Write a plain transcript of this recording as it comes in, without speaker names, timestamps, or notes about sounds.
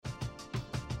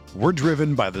We're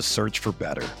driven by the search for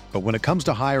better. But when it comes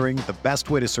to hiring, the best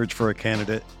way to search for a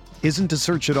candidate isn't to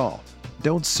search at all.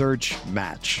 Don't search,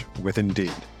 match with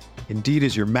Indeed. Indeed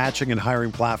is your matching and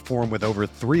hiring platform with over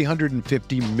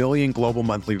 350 million global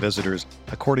monthly visitors,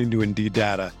 according to Indeed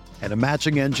data, and a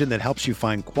matching engine that helps you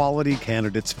find quality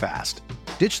candidates fast.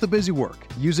 Ditch the busy work.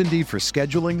 Use Indeed for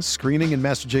scheduling, screening, and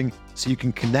messaging so you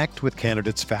can connect with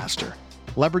candidates faster.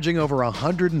 Leveraging over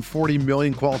 140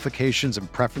 million qualifications and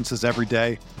preferences every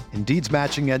day, Indeed's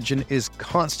matching engine is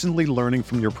constantly learning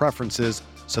from your preferences,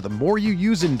 so the more you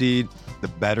use Indeed, the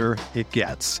better it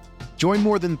gets. Join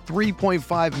more than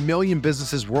 3.5 million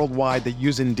businesses worldwide that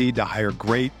use Indeed to hire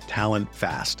great talent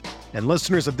fast. And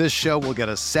listeners of this show will get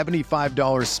a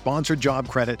 $75 sponsored job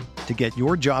credit to get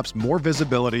your jobs more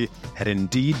visibility at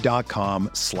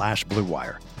Indeed.com/Blue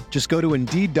Wire. Just go to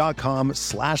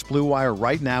Indeed.com/Blue Wire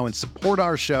right now and support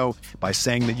our show by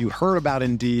saying that you heard about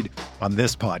Indeed on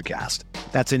this podcast.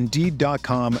 That's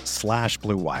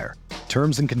Indeed.com/Blue Wire.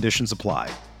 Terms and conditions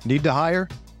apply. Need to hire?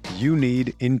 You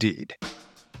need Indeed.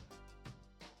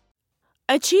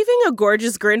 Achieving a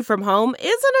gorgeous grin from home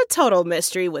isn't a total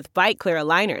mystery with Bite Clear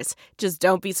aligners. Just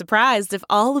don't be surprised if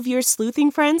all of your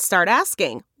sleuthing friends start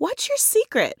asking, "What's your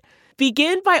secret?"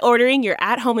 Begin by ordering your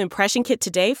at-home impression kit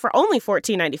today for only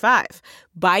 $14.95.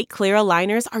 Bite Clear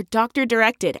aligners are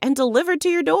doctor-directed and delivered to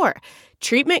your door.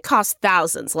 Treatment costs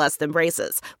thousands less than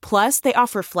braces. Plus, they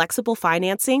offer flexible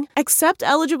financing, accept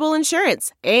eligible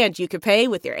insurance, and you can pay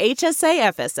with your HSA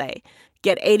FSA.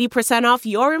 Get 80% off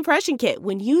your impression kit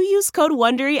when you use code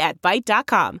WONDERY at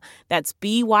Byte.com. That's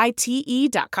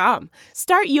BYTE.com.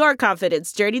 Start your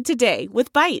confidence journey today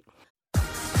with Byte.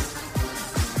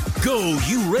 Go,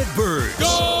 you Redbirds!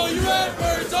 Go, you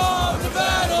Redbirds on the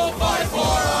battle, fight for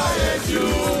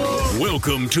ISU!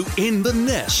 Welcome to In the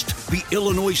Nest, the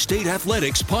Illinois State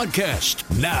Athletics podcast.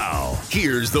 Now,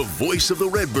 here's the voice of the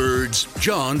Redbirds,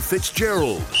 John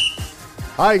Fitzgerald.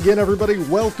 Hi again, everybody.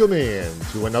 Welcome in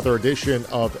to another edition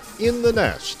of In the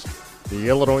Nest, the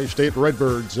Illinois State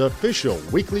Redbirds official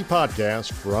weekly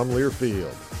podcast from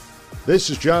Learfield.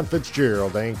 This is John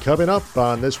Fitzgerald, and coming up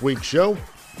on this week's show,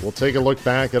 we'll take a look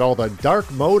back at all the dark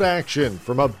mode action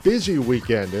from a busy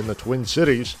weekend in the Twin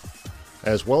Cities,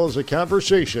 as well as a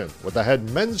conversation with the head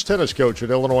men's tennis coach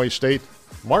at Illinois State,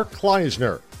 Mark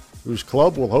Klysner, whose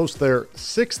club will host their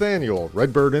 6th annual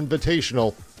Redbird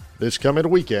Invitational this coming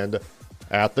weekend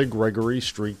at the Gregory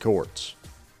Street Courts.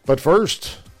 But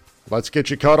first, let's get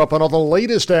you caught up on all the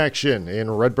latest action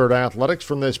in Redbird Athletics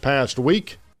from this past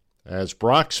week, as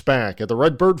Brock Spack and the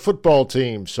Redbird football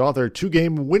team saw their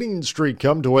 2-game winning streak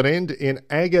come to an end in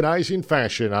agonizing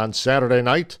fashion on Saturday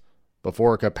night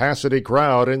before a capacity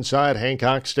crowd inside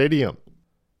Hancock Stadium.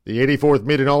 The 84th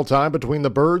meeting all-time between the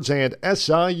Birds and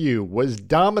SIU was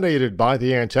dominated by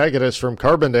the antagonists from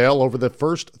Carbondale over the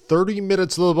first 30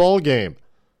 minutes of the ball game,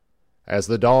 as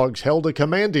the Dogs held a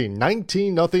commanding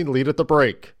 19-0 lead at the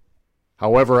break.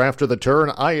 However, after the turn,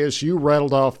 ISU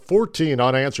rattled off 14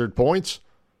 unanswered points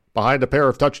behind a pair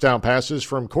of touchdown passes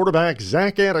from quarterback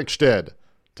Zach Anixted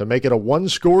to make it a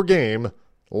one-score game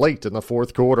late in the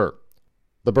fourth quarter.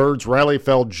 The Birds' rally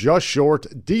fell just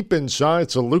short deep inside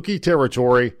Saluki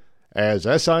territory as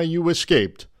SIU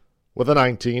escaped with a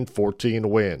 19-14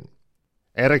 win.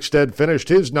 Anixted finished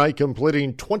his night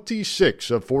completing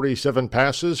 26 of 47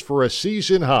 passes for a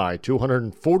season-high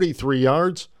 243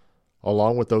 yards,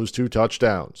 along with those 2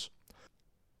 touchdowns.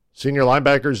 Senior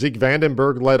linebacker Zeke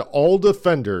Vandenberg led all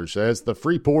defenders as the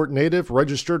Freeport native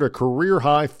registered a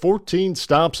career-high 14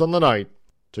 stops on the night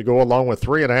to go along with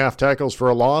 3.5 tackles for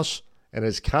a loss and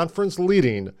his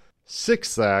conference-leading 6th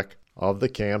sack of the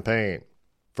campaign.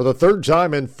 For the 3rd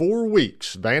time in 4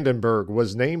 weeks, Vandenberg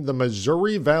was named the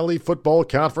Missouri Valley Football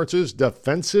Conference's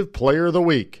Defensive Player of the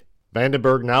Week.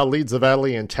 Vandenberg now leads the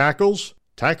Valley in tackles,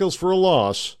 tackles for a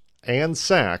loss, and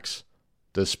sacks,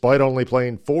 despite only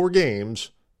playing 4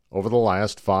 games over the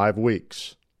last 5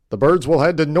 weeks. The Birds will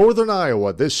head to Northern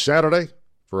Iowa this Saturday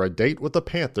for a date with the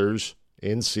Panthers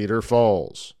in Cedar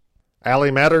Falls.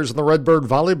 Allie Matters and the Redbird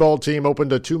volleyball team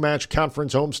opened a 2-match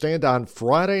conference homestand on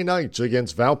Friday nights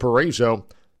against Valparaiso,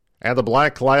 and the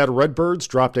black-clad Redbirds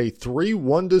dropped a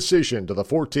 3-1 decision to the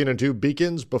 14-2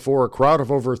 Beacons before a crowd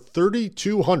of over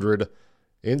 3,200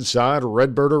 inside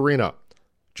Redbird Arena.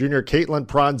 Junior Caitlin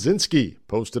Prodzinski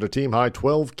posted a team-high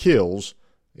 12 kills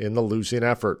in the losing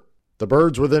effort. The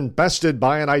Birds were then bested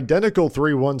by an identical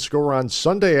 3-1 score on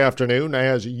Sunday afternoon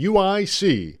as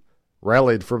UIC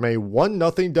rallied from a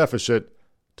 1-0 deficit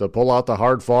to pull out the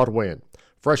hard-fought win.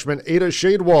 Freshman Ada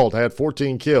Shadewald had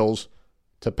 14 kills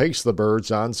to pace the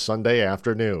Birds on Sunday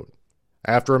afternoon.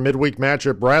 After a midweek match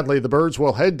at Bradley, the Birds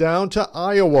will head down to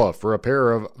Iowa for a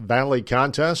pair of Valley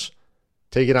contests,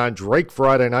 taking on Drake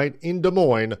Friday night in Des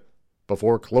Moines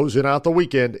before closing out the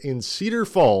weekend in Cedar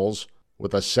Falls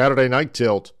with a Saturday night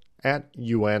tilt at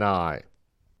UNI.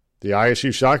 The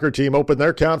ISU soccer team opened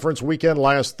their conference weekend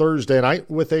last Thursday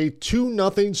night with a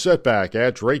 2-0 setback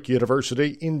at Drake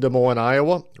University in Des Moines,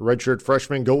 Iowa. Redshirt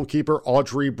freshman goalkeeper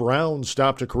Audrey Brown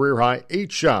stopped a career-high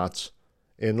 8 shots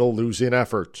in the losing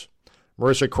effort.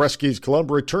 Marissa Kresge's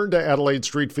club returned to Adelaide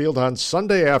Street Field on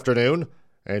Sunday afternoon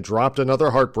and dropped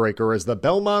another heartbreaker as the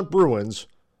Belmont Bruins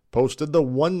posted the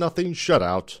 1-0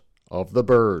 shutout of the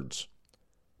Birds.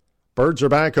 Birds are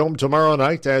back home tomorrow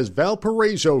night as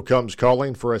Valparaiso comes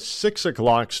calling for a 6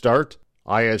 o'clock start.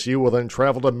 ISU will then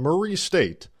travel to Murray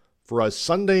State for a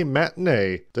Sunday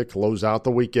matinee to close out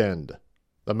the weekend.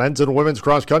 The men's and women's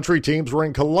cross-country teams were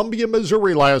in Columbia,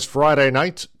 Missouri last Friday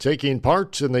night, taking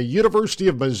part in the University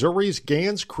of Missouri's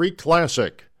Gans Creek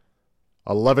Classic.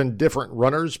 11 different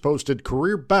runners posted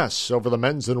career bests over the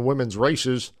men's and women's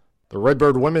races. The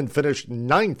Redbird women finished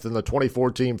 9th in the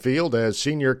 24-team field as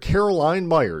senior Caroline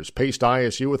Myers paced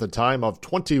ISU with a time of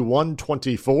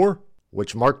 21:24,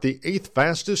 which marked the 8th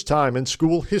fastest time in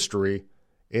school history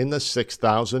in the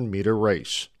 6,000-meter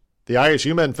race. The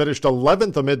ISU men finished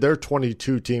 11th amid their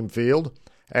 22-team field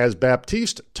as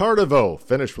Baptiste Tardivaux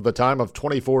finished with a time of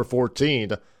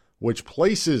 24:14, which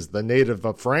places the native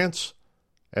of France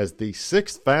as the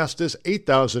 6th fastest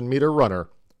 8,000-meter runner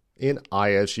in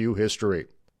ISU history.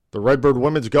 The Redbird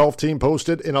women's golf team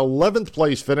posted an 11th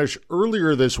place finish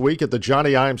earlier this week at the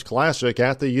Johnny Imes Classic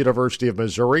at the University of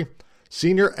Missouri.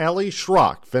 Senior Allie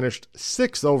Schrock finished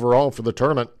 6th overall for the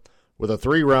tournament with a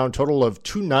 3-round total of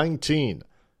 219.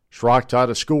 Schrock tied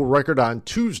a school record on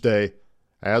Tuesday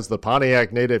as the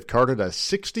Pontiac native carded a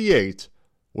 68,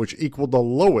 which equaled the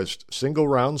lowest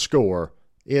single-round score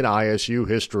in ISU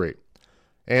history.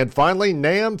 And finally,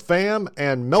 Nam Pham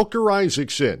and Melker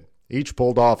Isaacson each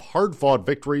pulled off hard-fought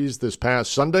victories this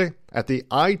past Sunday at the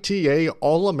ITA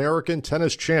All-American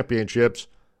Tennis Championships,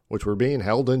 which were being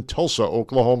held in Tulsa,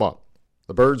 Oklahoma.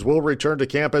 The Birds will return to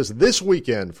campus this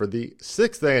weekend for the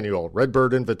 6th annual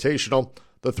Redbird Invitational.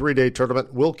 The 3-day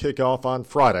tournament will kick off on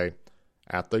Friday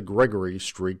at the Gregory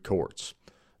Street Courts.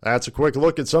 That's a quick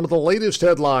look at some of the latest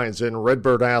headlines in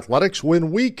Redbird Athletics. When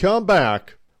we come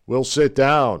back, we'll sit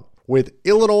down with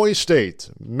Illinois State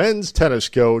men's tennis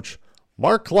coach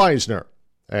Mark Klysner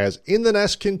as In the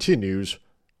Nest continues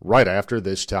right after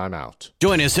this timeout.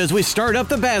 Join us as we start up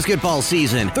the basketball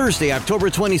season Thursday,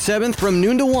 October 27th from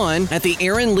noon to 1 at the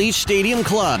Aaron Leach Stadium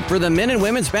Club for the men and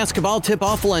women's basketball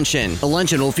tip-off luncheon. The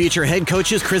luncheon will feature head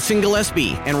coaches Kristen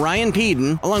Gillespie and Ryan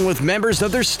Peden along with members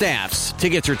of their staffs.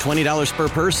 Tickets are $20 per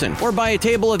person or buy a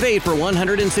table of 8 for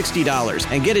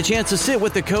 $160 and get a chance to sit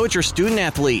with the coach or student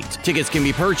athlete. Tickets can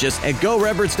be purchased at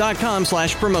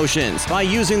GoRedbirds.com/promotions by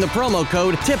using the promo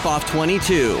code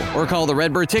TIPOFF22 or call the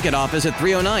Redbird ticket office at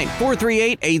 309-438-8000.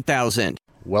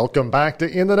 Welcome back to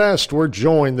In the Nest. We're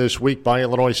joined this week by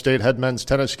Illinois State head men's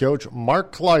tennis coach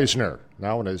Mark Klysner,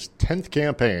 now in his 10th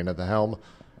campaign at the helm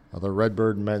of the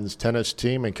Redbird men's tennis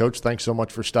team. And, Coach, thanks so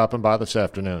much for stopping by this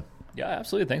afternoon. Yeah,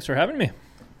 absolutely. Thanks for having me.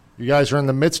 You guys are in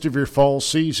the midst of your fall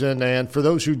season, and for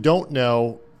those who don't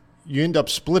know, you end up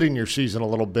splitting your season a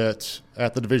little bit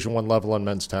at the Division I level in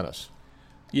men's tennis.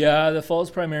 Yeah, the fall is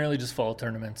primarily just fall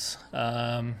tournaments.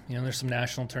 There's some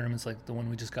national tournaments like the one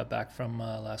we just got back from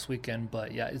last weekend.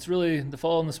 But, yeah, it's really the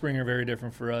fall and the spring are very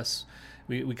different for us.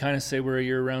 We kind of say we're a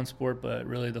year-round sport, but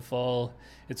really the fall,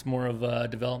 it's more of a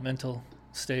developmental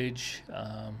stage,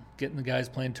 getting the guys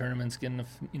playing tournaments, getting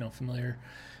familiar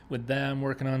with them,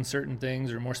 working on certain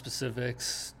things or more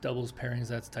specifics, doubles, pairings,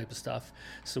 that type of stuff.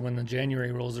 So when the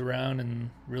January rolls around and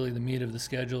really the meat of the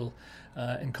schedule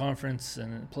in conference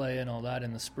and play and all that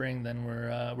in the spring, then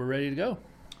we're ready to go.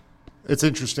 It's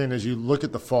interesting as you look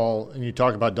at the fall and you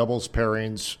talk about doubles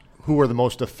pairings, who are the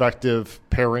most effective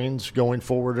pairings going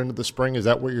forward into the spring? Is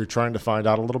that what you're trying to find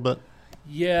out a little bit?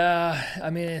 Yeah, I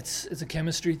mean, it's a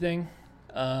chemistry thing.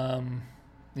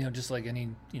 Just like any,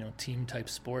 team type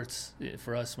sports,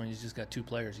 for us, when you just got two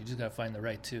players, you just got to find the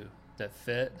right two that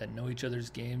fit, that know each other's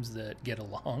games, that get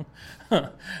along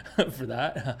for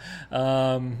that.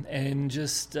 And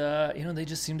just, they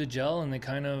just seem to gel and they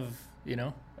kind of,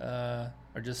 are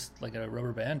just like a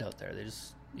rubber band out there. They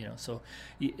just, so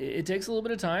it takes a little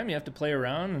bit of time. You have to play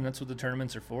around, and that's what the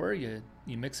tournaments are for. You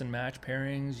mix and match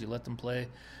pairings. You let them play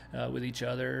with each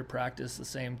other, practice the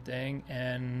same thing,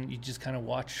 and you just kind of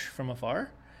watch from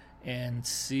afar and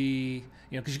see,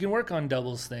 because you can work on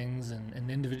doubles things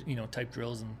and individual, type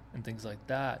drills and things like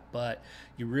that, but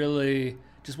you really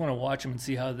just want to watch them and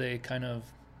see how they kind of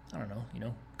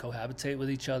cohabitate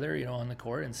with each other, on the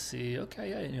court and see,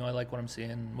 okay, yeah, I like what I'm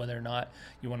seeing, whether or not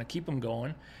you want to keep them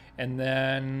going. And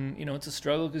then, it's a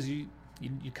struggle because you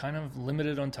kind of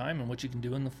limited on time and what you can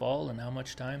do in the fall and how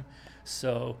much time.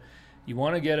 So you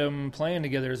want to get them playing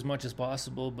together as much as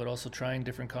possible, but also trying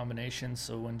different combinations.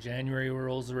 So when January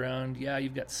rolls around, yeah,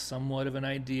 you've got somewhat of an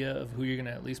idea of who you're going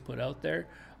to at least put out there,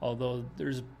 although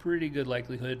there's a pretty good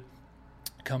likelihood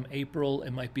come April it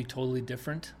might be totally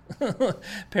different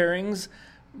pairings.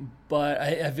 But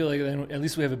I feel like at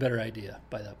least we have a better idea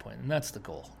by that point, and that's the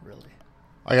goal, really.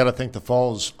 I got to think the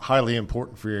fall is highly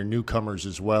important for your newcomers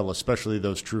as well, especially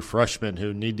those true freshmen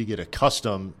who need to get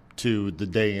accustomed to the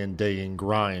day-in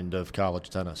grind of college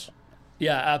tennis.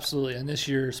 Yeah, absolutely. And this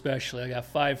year especially, I got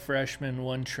 5 freshmen,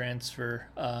 1 transfer,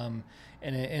 and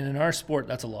in our sport,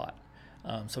 that's a lot.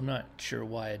 So I'm not sure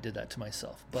why I did that to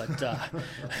myself, but I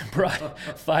brought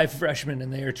 5 freshmen,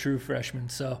 and they are true freshmen.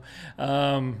 So,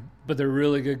 but they're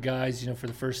really good guys. For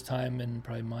the first time in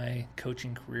probably my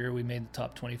coaching career, we made the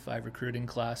top 25 recruiting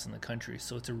class in the country.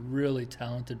 So it's a really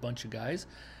talented bunch of guys,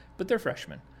 but they're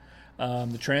freshmen.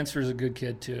 The transfer is a good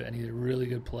kid too, and he's a really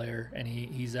good player, and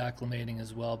he's acclimating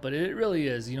as well. But it really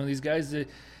is, these guys.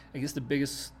 I guess the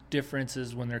biggest difference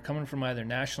is when they're coming from either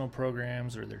national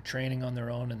programs or they're training on their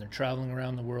own and they're traveling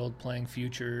around the world playing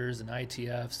futures and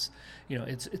ITFs.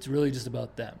 It's really just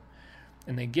about them.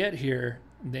 And they get here,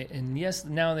 and yes,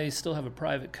 now they still have a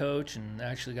private coach and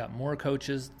actually got more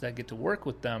coaches that get to work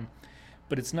with them.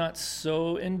 But it's not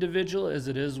so individual as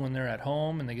it is when they're at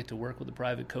home and they get to work with a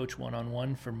private coach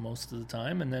one-on-one for most of the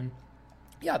time. And then,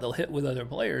 yeah, they'll hit with other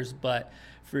players. But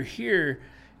for here,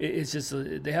 it's just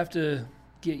they have to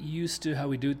get used to how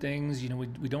we do things.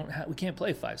 We can't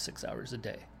play 5-6 hours a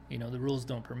day. The rules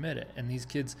don't permit it. And these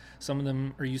kids, some of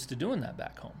them are used to doing that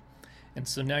back home. And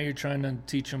so now you're trying to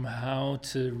teach them how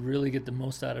to really get the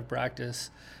most out of practice,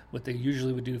 what they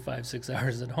usually would do 5-6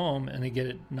 hours at home, and they get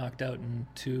it knocked out in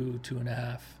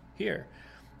 2.5 here.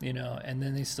 And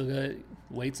then they still got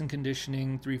weights and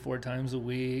conditioning 3-4 times a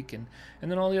week, and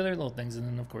then all the other little things. And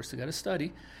then, of course, they got to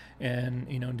study and,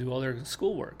 do all their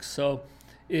schoolwork. So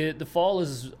the fall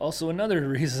is also another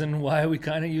reason why we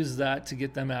kind of use that to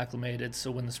get them acclimated.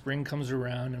 So when the spring comes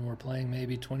around and we're playing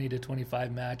maybe 20 to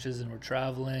 25 matches and we're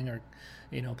traveling or,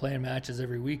 playing matches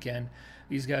every weekend,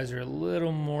 these guys are a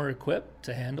little more equipped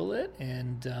to handle it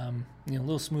and, a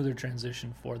little smoother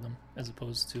transition for them as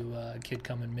opposed to a kid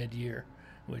coming mid-year,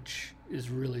 which is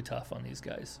really tough on these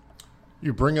guys.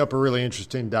 You bring up a really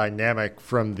interesting dynamic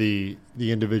from the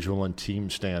individual and team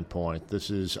standpoint. This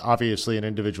is obviously an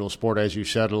individual sport. As you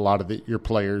said, a lot of your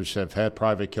players have had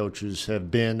private coaches, have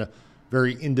been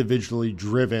very individually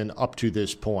driven up to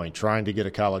this point, trying to get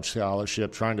a college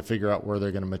scholarship, trying to figure out where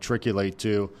they're going to matriculate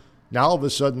to. Now all of a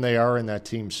sudden they are in that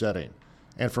team setting.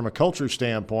 And from a culture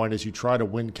standpoint, as you try to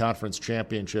win conference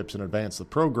championships and advance the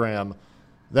program,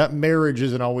 that marriage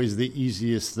isn't always the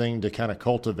easiest thing to kind of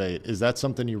cultivate. Is that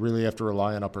something you really have to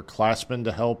rely on upperclassmen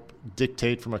to help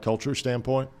dictate from a culture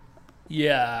standpoint?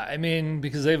 Yeah,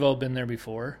 because they've all been there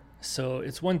before. So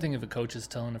it's one thing if a coach is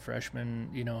telling a freshman,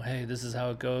 hey, this is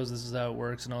how it goes, this is how it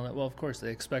works and all that. Well, of course,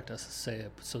 they expect us to say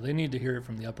it. So they need to hear it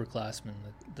from the upperclassmen,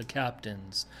 the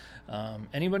captains,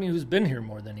 anybody who's been here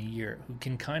more than a year, who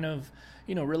can kind of,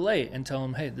 relate and tell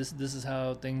them, hey, this is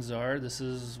how things are. This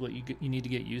is what you need to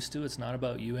get used to. It's not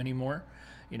about you anymore.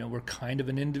 We're kind of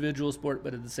an individual sport,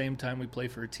 but at the same time, we play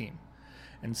for a team.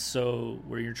 And so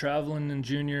where you're traveling in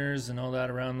juniors and all that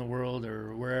around the world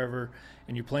or wherever,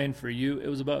 and you're playing for you, it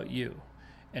was about you.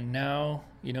 And now,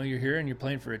 you're here and you're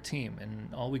playing for a team.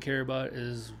 And all we care about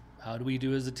is how do we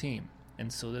do as a team?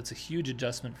 And so that's a huge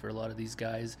adjustment for a lot of these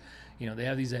guys. They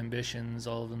have these ambitions,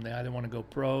 all of them. They either want to go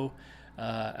pro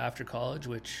after college,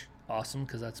 which awesome,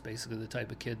 because that's basically the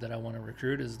type of kid that I want to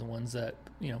recruit, is the ones that,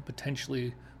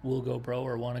 potentially will go pro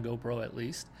or want to go pro at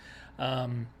least.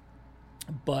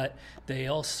 But they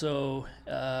also,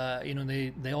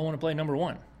 they all want to play number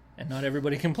one, and not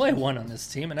everybody can play one on this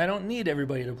team. And I don't need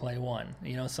everybody to play one.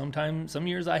 Some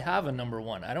years I have a number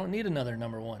one. I don't need another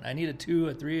number one. I need a 2,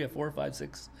 a 3, a 4, 5,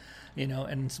 6,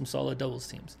 and some solid doubles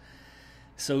teams.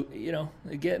 So,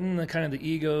 getting the kind of the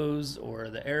egos or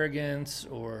the arrogance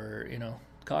or,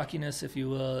 cockiness, if you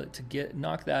will, to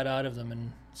knock that out of them.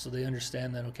 And so they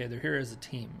understand that, okay, they're here as a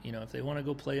team. If they want to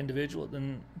go play individual,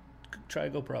 then try to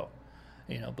go pro.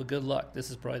 But good luck. This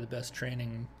is probably the best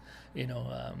training,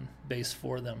 base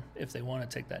for them if they want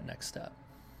to take that next step.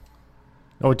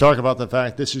 Now we talk about the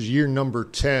fact this is year number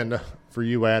 10 for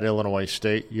you at Illinois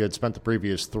State. You had spent the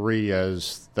previous 3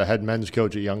 as the head men's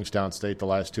coach at Youngstown State, the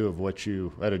last 2 of which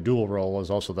you had a dual role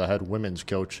as also the head women's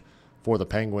coach for the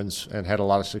Penguins and had a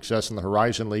lot of success in the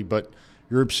Horizon League. But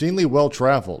You're obscenely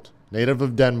well-traveled, native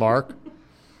of Denmark,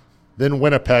 then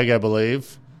Winnipeg, I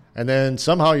believe, and then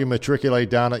somehow you matriculate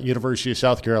down at University of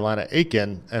South Carolina,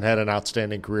 Aiken, and had an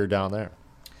outstanding career down there.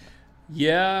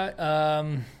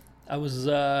 Yeah, I was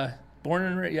born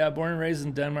and raised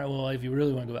in Denmark. Well, if you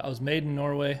really want to go, I was made in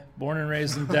Norway, born and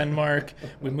raised in Denmark.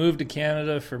 We moved to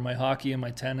Canada for my hockey and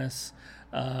my tennis.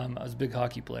 I was a big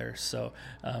hockey player, so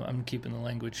I'm keeping the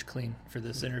language clean for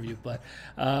this interview. But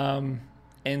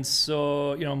and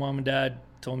so, mom and dad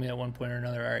told me at one point or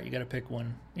another, all right, you got to pick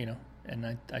one,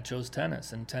 and I chose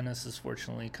tennis. And tennis is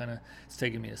fortunately it's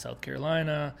taken me to South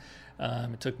Carolina.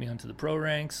 It took me onto the pro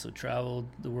ranks, so traveled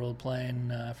the world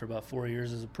playing for about 4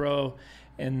 years as a pro.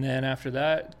 And then after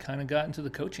that, kind of got into the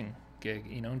coaching gig,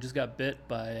 just got bit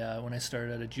by when I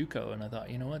started at a JUCO. And I thought,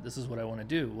 this is what I want to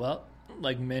do. Well,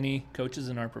 like many coaches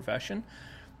in our profession,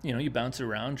 you bounce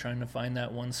around trying to find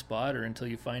that one spot, or until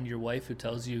you find your wife who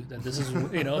tells you that this is,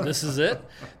 this is it,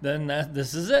 then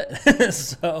this is it.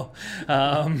 So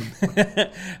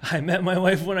I met my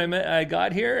wife when I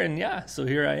got here, and so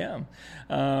here I am.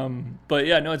 But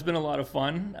it's been a lot of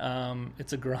fun.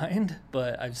 It's a grind,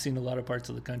 but I've seen a lot of parts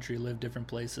of the country, live different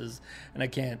places, and I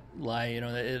can't lie,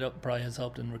 it probably has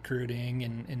helped in recruiting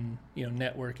and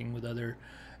networking with other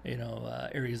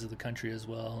areas of the country as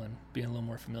well, and being a little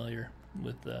more familiar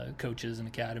with coaches and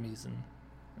academies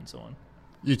and so on.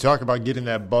 You talk about getting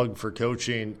that bug for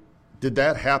coaching. Did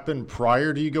that happen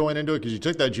prior to you going into it? Because you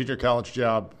took that junior college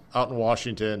job out in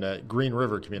Washington at Green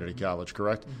River Community College,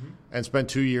 correct? Mm-hmm. And spent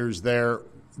 2 years there.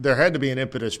 There had to be an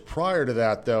impetus prior to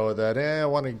that, though, that I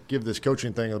want to give this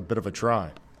coaching thing a bit of a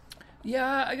try.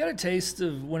 Yeah, I got a taste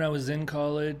of when I was in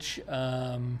college.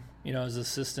 I was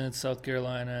assistant at South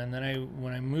Carolina, and then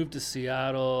when I moved to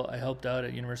Seattle, I helped out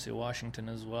at University of Washington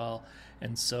as well.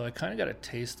 And so I kind of got a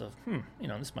taste of,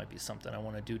 this might be something I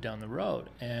want to do down the road.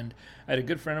 And I had a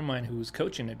good friend of mine who was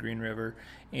coaching at Green River,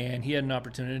 and he had an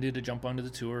opportunity to jump onto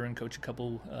the tour and coach a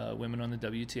couple women on the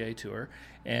WTA tour.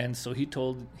 And so we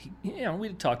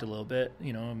talked a little bit,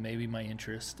 maybe my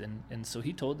interest. And so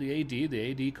he told the AD.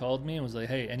 The AD called me and was like,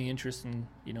 hey, any interest in,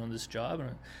 this job?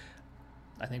 And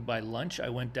I think by lunch I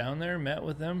went down there, met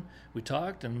with him, we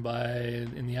talked, and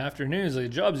in the afternoon he's like, the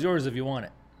job's yours if you want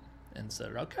it. And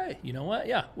said, okay, you know what?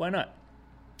 Yeah, why not?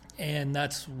 And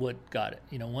that's what got it.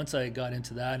 Once I got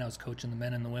into that and I was coaching the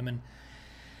men and the women,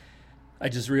 I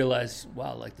just realized,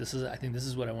 wow, I think this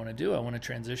is what I want to do. I want to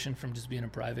transition from just being a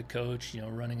private coach,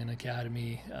 running an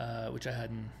academy, which I had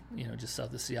in, just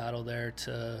south of Seattle there,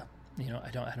 to,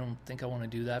 I don't think I want to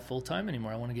do that full time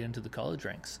anymore. I want to get into the college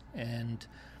ranks. And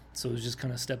so it was just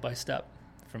kind of step by step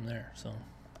from there. So,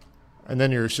 and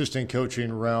then your assistant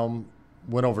coaching realm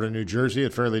went over to New Jersey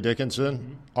at Fairleigh Dickinson,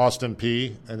 mm-hmm. Austin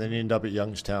Peay, and then you ended up at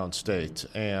Youngstown State.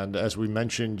 And as we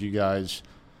mentioned, you guys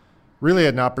really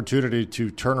had an opportunity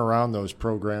to turn around those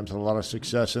programs, and a lot of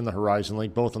success in the Horizon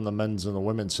League, both on the men's and the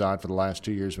women's side for the last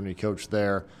 2 years when you coached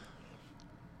there.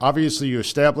 Obviously, you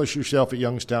established yourself at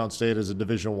Youngstown State as a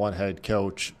Division I head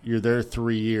coach. You're there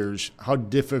 3 years. How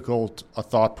difficult a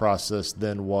thought process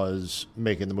then was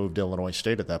making the move to Illinois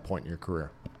State at that point in your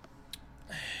career?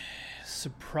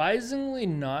 Surprisingly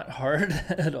not hard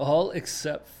at all,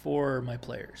 except for my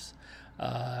players.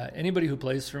 Anybody who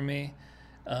plays for me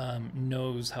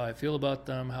knows how I feel about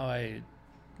them, how I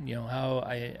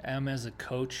am as a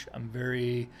coach. I'm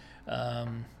very I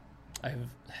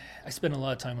spend a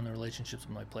lot of time on the relationships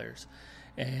with my players,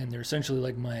 and they're essentially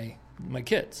like my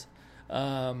kids.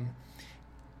 And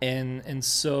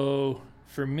so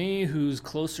for me, who's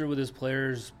closer with his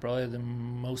players, probably the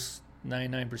most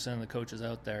 99% of the coaches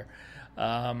out there,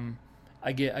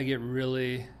 I get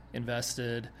really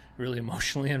invested, really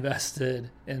emotionally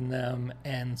invested in them.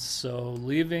 And so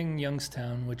leaving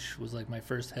Youngstown, which was like my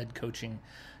first head coaching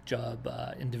job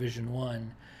in Division I,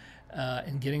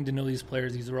 and getting to know these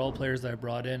players. These were all players that I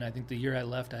brought in. I think the year I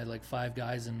left, I had like 5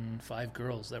 guys and 5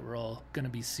 girls that were all going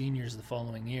to be seniors the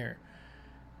following year.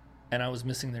 And I was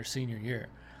missing their senior year.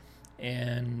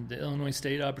 And the Illinois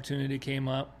State opportunity came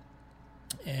up.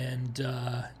 And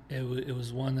it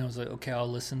was one that was like, okay, I'll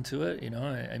listen to it.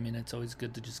 I mean, it's always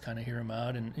good to just kind of hear them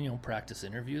out and, practice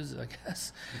interviews, I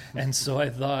guess. And so I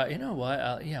thought,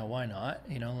 what? Why not?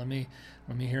 Let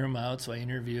me hear them out. So I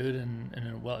interviewed, and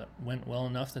it went well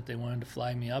enough that they wanted to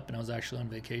fly me up. And I was actually on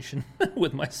vacation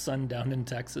with my son down in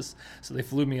Texas. So they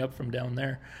flew me up from down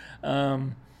there.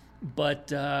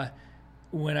 But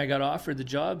when I got offered the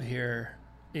job here,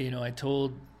 I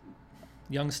told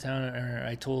Youngstown, or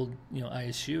I told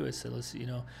ISU, I said,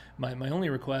 listen, my only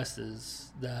request is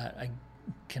that I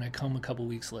come a couple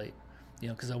weeks late.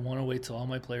 because I want to wait till all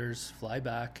my players fly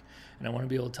back, and I want to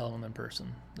be able to tell them in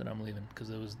person that I'm leaving, because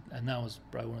that was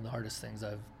probably one of the hardest things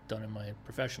I've done in my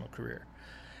professional career.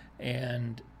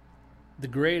 And the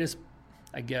greatest,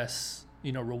 I guess,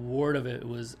 reward of it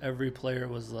was every player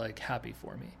was like happy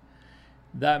for me.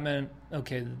 That meant,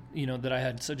 okay, that I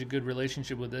had such a good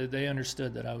relationship with it. They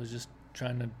understood that I was just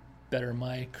trying to better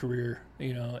my career,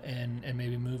 and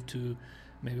maybe move to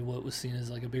maybe what was seen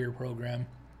as like a bigger program.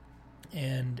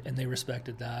 And they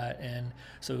respected that, and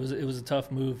so it was a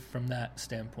tough move from that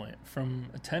standpoint. From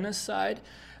a tennis side,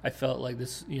 I felt like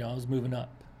this, I was moving up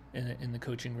in the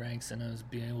coaching ranks, and I was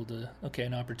being able to,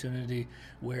 an opportunity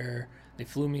where they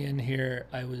flew me in here.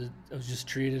 I was just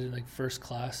treated like first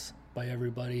class by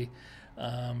everybody,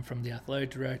 from the athletic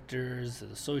directors, the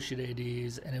associate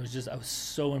ADs, and I was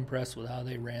so impressed with how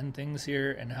they ran things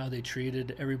here and how they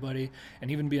treated everybody. And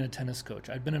even being a tennis coach,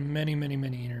 I'd been in many, many,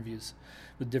 many interviews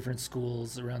with different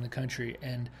schools around the country,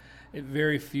 and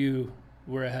very few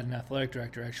where I had an athletic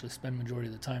director actually spend majority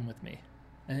of the time with me.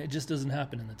 And it just doesn't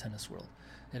happen in the tennis world.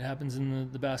 It happens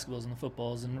in the basketballs and the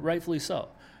footballs, and rightfully so.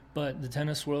 But the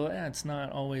tennis world, it's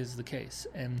not always the case.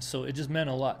 And so it just meant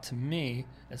a lot to me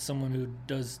as someone who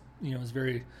does, is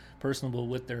very personable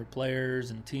with their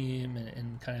players and team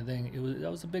and kind of thing. That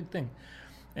was a big thing.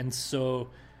 And so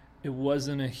it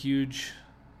wasn't a huge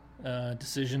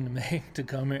decision to make to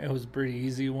come here. It was a pretty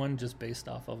easy one just based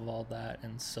off of all that.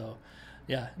 And so,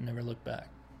 never looked back.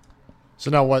 So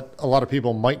now what a lot of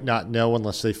people might not know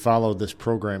unless they follow this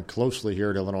program closely here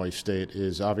at Illinois State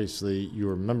is obviously you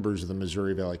were members of the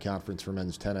Missouri Valley Conference for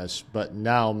men's tennis, but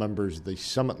now members of the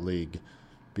Summit League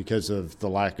because of the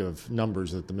lack of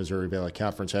numbers that the Missouri Valley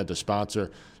Conference had to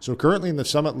sponsor. So currently in the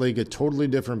Summit League, a totally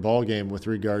different ballgame with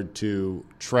regard to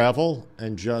travel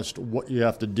and just what you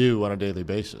have to do on a daily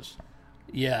basis.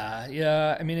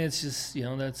 Yeah. I mean, it's just,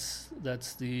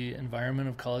 that's the environment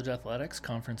of college athletics.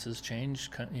 Conferences change,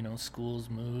 schools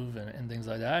move and things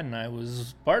like that. And I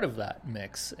was part of that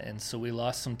mix. And so we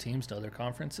lost some teams to other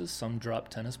conferences. Some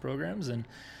dropped tennis programs. And,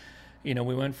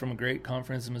 we went from a great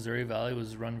conference in Missouri Valley,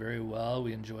 was run very well.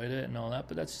 We enjoyed it and all that.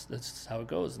 But that's how it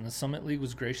goes. And the Summit League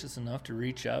was gracious enough to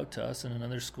reach out to us and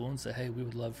another school and say, hey, we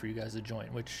would love for you guys to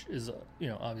join, which is,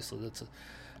 obviously that's a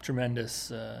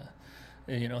tremendous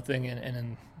thing,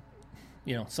 and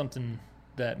something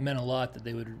that meant a lot that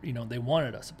they would, they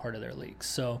wanted us a part of their league.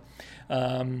 So,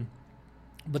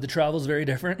 but the travel is very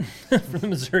different from the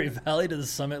Missouri Valley to the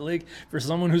Summit League. For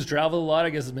someone who's traveled a lot, I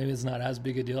guess maybe it's not as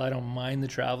big a deal. I don't mind the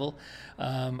travel.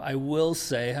 I will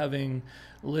say, having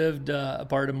lived a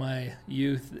part of my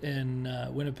youth in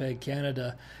Winnipeg,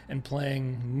 Canada, and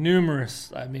playing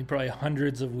probably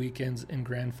hundreds of weekends in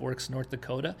Grand Forks, North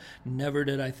Dakota. Never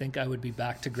did I think I would be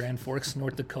back to Grand Forks,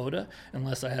 North Dakota,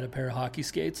 unless I had a pair of hockey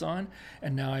skates on.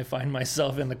 And now I find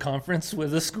myself in the conference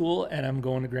with a school, and I'm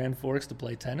going to Grand Forks to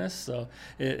play tennis. So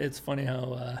it's funny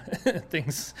how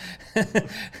things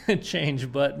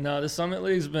change. But no, the Summit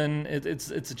League's been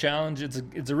it's a challenge.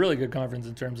 It's a really good conference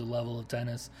in terms of level of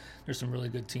tennis. There's some really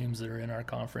good teams that are in our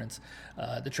conference.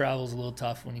 The travel's a little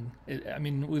tough we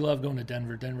love going to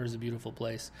Denver. Denver is a beautiful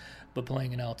place, but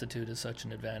playing in altitude is such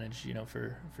an advantage,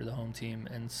 for the home team.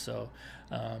 And so,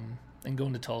 and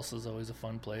going to Tulsa is always a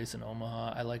fun place, and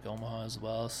Omaha. I like Omaha as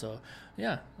well. So,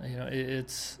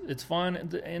 it's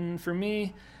fun. And for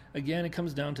me, again, it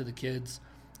comes down to the kids.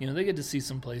 They get to see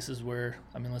some places where,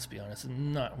 let's be honest,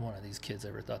 not one of these kids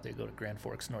ever thought they'd go to Grand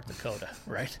Forks, North Dakota,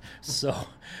 right? So,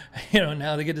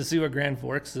 now they get to see what Grand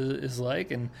Forks is like,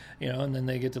 and, and then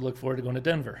they get to look forward to going to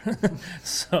Denver.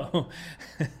 So,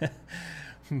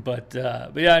 but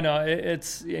yeah, no,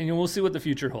 it's, we'll see what the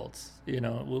future holds.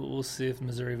 We'll see if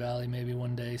Missouri Valley maybe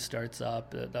one day starts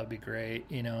up. That'd be great.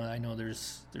 I know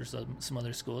there's some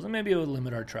other schools, and maybe it would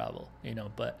limit our travel,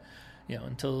 but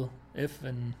until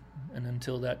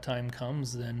that time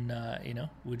comes, then,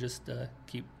 we just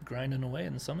keep grinding away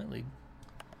in the Summit League.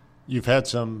 You've had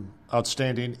some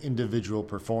outstanding individual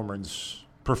performers,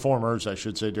 I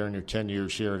should say, during your 10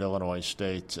 years here at Illinois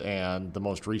State, and the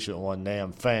most recent one,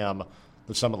 Nam Pham,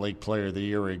 the Summit League Player of the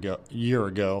year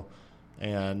ago,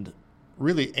 and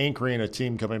really anchoring a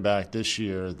team coming back this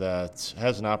year that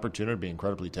has an opportunity to be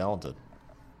incredibly talented.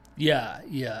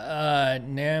 Yeah.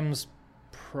 Nam's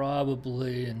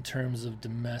probably, in terms of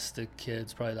domestic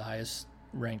kids, probably the highest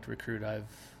ranked recruit I've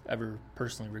ever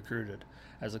personally recruited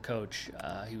as a coach.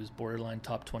 He was borderline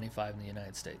top 25 in the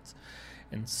United States.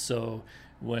 And so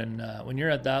when you're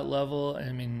at that level,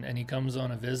 and he comes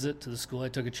on a visit to the school, I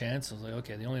took a chance. I was like,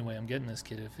 okay, the only way I'm getting this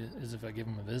kid is if I give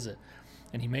him a visit.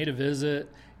 and he made a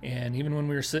visit. And even when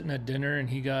we were sitting at dinner and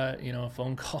he got, a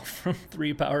phone call from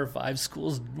 3 Power 5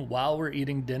 schools while we're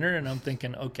eating dinner, and I'm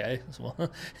thinking, okay, well,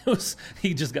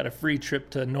 he just got a free trip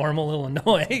to Normal,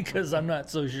 Illinois, because I'm not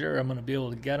so sure I'm going to be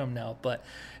able to get him now. But,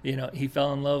 he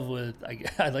fell in love with,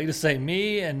 I'd like to say,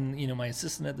 me and, my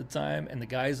assistant at the time and the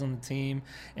guys on the team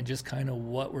and just kind of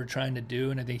what we're trying to do.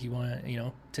 And I think he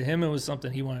wanted, to him it was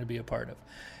something he wanted to be a part of.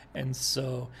 And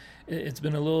so it's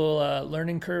been a little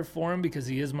learning curve for him because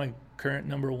he is my current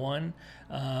number one.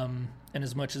 And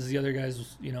as much as the other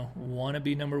guys, want to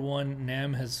be number one,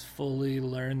 Nam has fully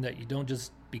learned that you don't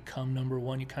just become number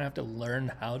one. You kind of have to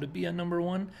learn how to be a number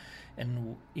one.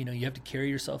 And, you have to carry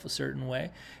yourself a certain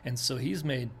way. And so he's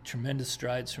made tremendous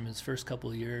strides from his first couple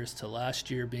of years to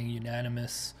last year being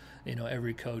unanimous,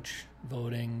 every coach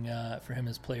voting for him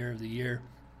as player of the year.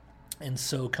 And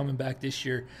so coming back this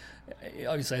year,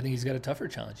 obviously I think he's got a tougher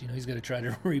challenge. He's got to try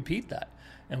to repeat that.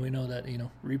 And we know that,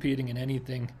 repeating in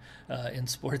anything in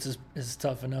sports is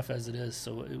tough enough as it is.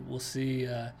 So we'll see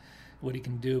what he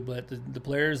can do. But the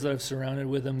players that I've surrounded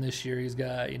with him this year, he's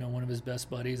got, one of his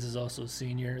best buddies is also a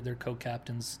senior. They're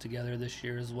co-captains together this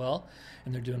year as well.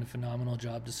 And they're doing a phenomenal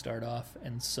job to start off.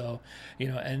 And so,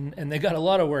 and they got a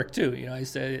lot of work too. I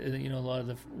say, a lot of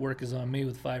the work is on me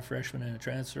with 5 freshmen and a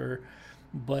transfer.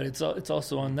 But it's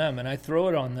also on them, and I throw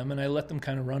it on them, and I let them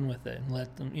kind of run with it, and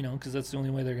let them, because that's the only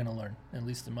way they're going to learn. At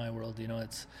least in my world,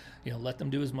 it's, let them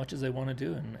do as much as they want to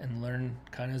do, and learn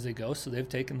kind of as they go. So they've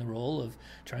taken the role of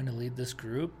trying to lead this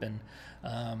group, and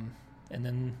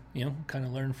then kind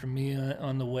of learn from me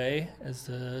on the way as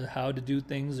to how to do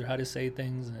things or how to say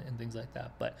things and things like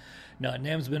that. But no,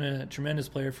 Nam's been a tremendous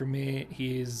player for me.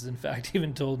 He's in fact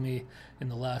even told me in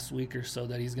the last week or so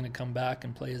that he's going to come back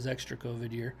and play his extra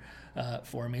COVID year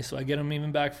for me. So I get him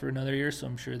even back for another year. So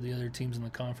I'm sure the other teams in the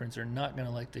conference are not going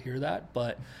to like to hear that.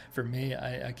 But for me,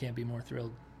 I can't be more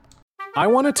thrilled. I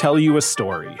want to tell you a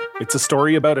story. It's a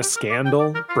story about a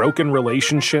scandal, broken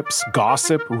relationships,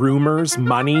 gossip, rumors,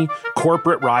 money,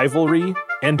 corporate rivalry,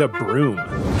 and a broom.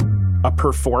 A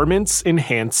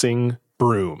performance-enhancing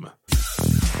broom.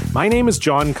 My name is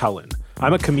John Cullen.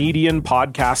 I'm a comedian,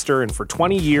 podcaster, and for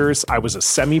 20 years, I was a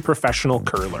semi-professional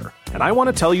curler. And I want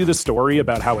to tell you the story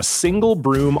about how a single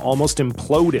broom almost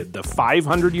imploded the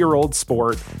 500-year-old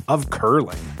sport of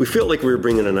curling. We felt like we were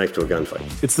bringing a knife to a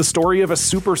gunfight. It's the story of a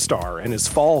superstar and his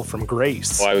fall from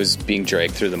grace. Well, I was being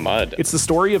dragged through the mud. It's the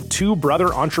story of 2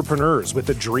 brother entrepreneurs with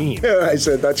a dream. I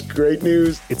said, that's great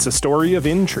news. It's a story of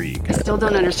intrigue. I still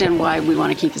don't understand why we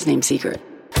want to keep his name secret.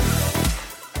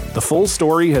 The full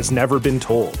story has never been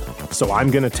told, so I'm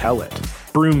going to tell it.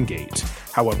 Broomgate,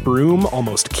 how a broom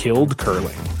almost killed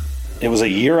curling. It was a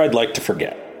year I'd like to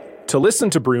forget. To listen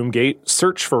to Broomgate,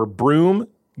 search for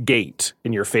Broomgate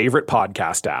in your favorite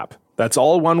podcast app. That's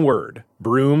all one word,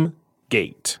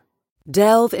 Broomgate.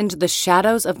 Delve into the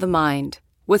shadows of the mind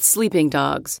with Sleeping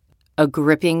Dogs, a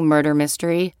gripping murder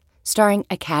mystery starring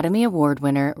Academy Award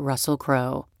winner Russell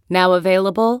Crowe. Now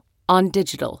available on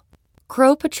digital.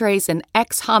 Crowe portrays an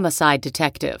ex-homicide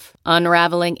detective,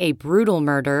 unraveling a brutal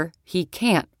murder he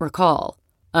can't recall.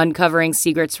 Uncovering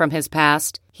secrets from his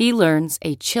past, he learns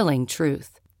a chilling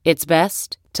truth. It's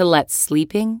best to let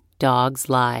sleeping dogs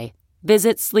lie.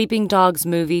 Visit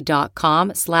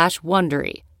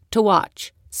sleepingdogsmovie.com/Wondery to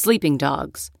watch Sleeping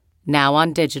Dogs, now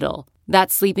on digital.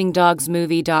 That's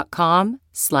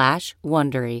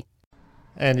sleepingdogsmovie.com/Wondery.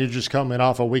 And you're just coming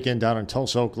off a weekend down in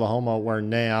Tulsa, Oklahoma, where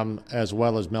Nam, as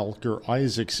well as Melker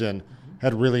Isaacson,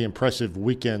 had really impressive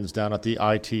weekends down at the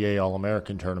ITA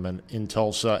All-American Tournament in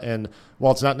Tulsa. And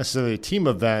while it's not necessarily a team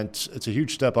event, it's a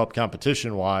huge step up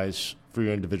competition-wise for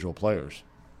your individual players.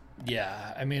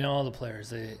 Yeah, I mean, all the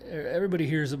players, everybody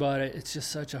hears about it. It's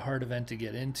just such a hard event to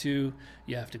get into.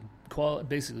 You have to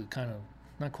basically kind of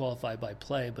not qualify by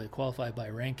play, but qualify by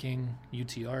ranking,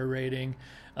 UTR rating.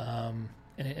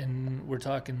 And we're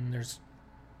talking there's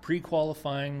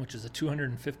pre-qualifying, which is a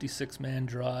 256-man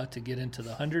draw to get into the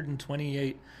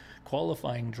 128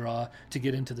 qualifying draw to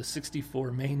get into the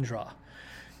 64 main draw.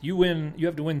 You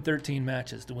have to win 13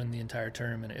 matches to win the entire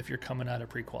tournament if you're coming out of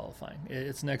pre-qualifying.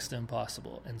 It's next to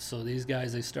impossible. And so these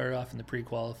guys, they start off in the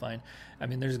pre-qualifying. I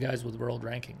mean, there's guys with world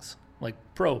rankings, like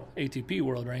pro ATP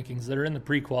world rankings that are in the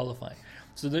pre-qualifying.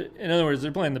 So in other words,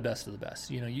 they're playing the best of the best.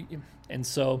 And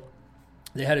so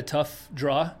they had a tough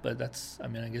draw, but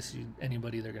I guess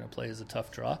anybody they're going to play is a tough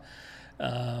draw.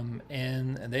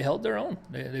 And they held their own.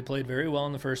 They played very well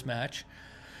in the first match.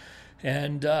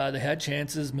 And they had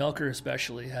chances. Melker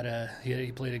especially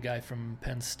he played a guy from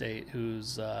Penn State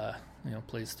who's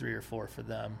plays 3 or 4 for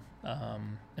them,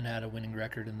 and had a winning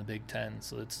record in the Big Ten.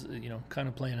 So it's kind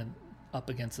of playing up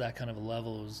against that kind of a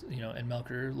level. It was, and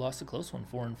Melker lost a close one,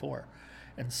 4-4.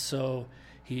 And so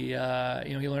he, he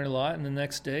learned a lot. And the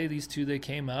next day, these two, they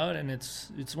came out, and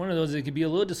it's one of those that could be a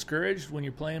little discouraged when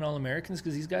you're playing All-Americans,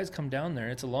 because these guys come down there.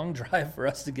 It's a long drive for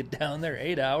us to get down there,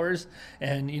 8 hours,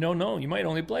 and you don't know, you might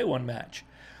only play one match.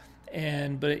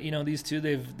 But these two,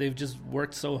 they've just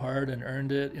worked so hard and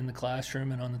earned it in the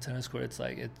classroom and on the tennis court. It's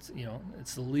like,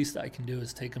 it's the least I can do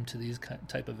is take them to these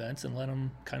type events and let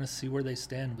them kind of see where they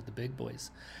stand with the big boys.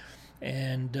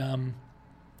 And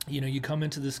you come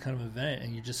into this kind of event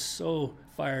and you're just so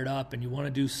fired up and you want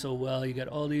to do so well. You got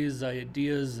all these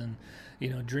ideas and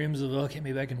dreams of, okay,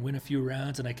 maybe I can win a few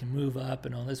rounds and I can move up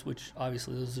and all this, which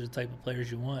obviously those are the type of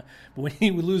players you want. But when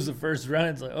you lose the first round,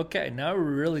 it's like, okay, now we're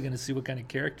really going to see what kind of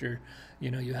character,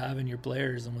 you have in your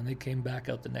players. And when they came back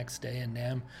out the next day and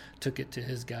Nam took it to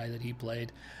his guy that he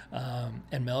played,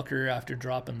 and Melker, after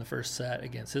dropping the first set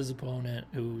against his opponent,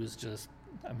 who was just,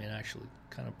 actually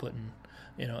kind of putting,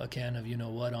 a can of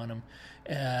what on him,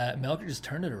 Melker just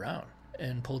turned it around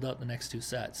and pulled out the next two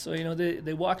sets. So,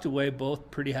 they walked away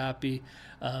both pretty happy,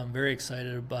 very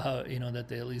excited about, that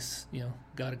they at least,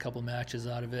 got a couple matches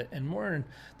out of it. And more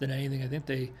than anything, I think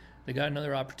they got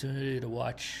another opportunity to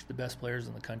watch the best players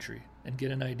in the country and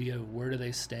get an idea of where do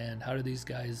they stand, how do these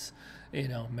guys,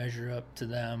 measure up to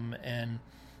them, and,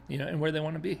 and where they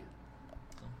want to be.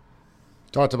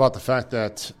 Talked about the fact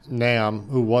that Nam,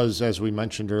 who was, as we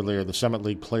mentioned earlier, the Summit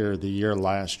League Player of the Year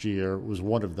last year, was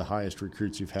one of the highest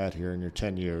recruits you've had here in your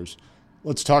 10 years.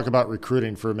 Let's talk about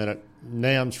recruiting for a minute.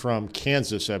 Nam's from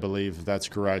Kansas, I believe, if that's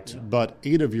correct, but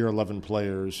 8 of your 11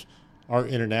 players are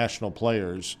international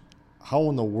players. How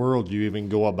in the world do you even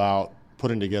go about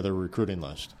putting together a recruiting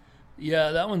list?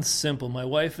 Yeah, that one's simple. My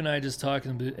wife and I just talked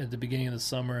at the beginning of the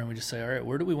summer, and we just say, all right,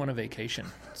 where do we want to vacation?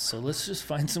 So let's just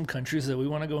find some countries that we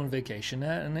want to go on vacation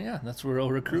at, and that's where we'll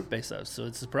recruit based out. So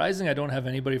it's surprising I don't have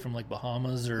anybody from like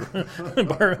Bahamas or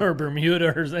or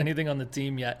Bermuda or anything on the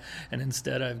team yet, and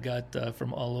instead I've got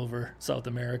from all over South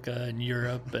America and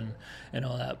Europe and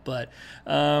all that. But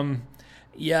our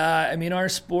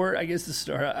sport, I guess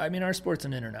our sport's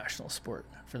an international sport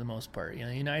for the most part.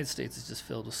 The United States is just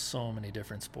filled with so many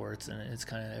different sports, and it's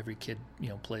kind of every kid,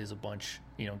 plays a bunch,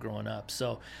 growing up.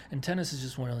 So, and tennis is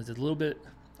just one of those, a little bit,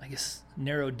 I guess,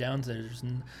 narrowed down to there's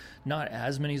not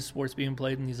as many sports being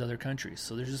played in these other countries.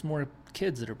 So there's just more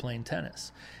kids that are playing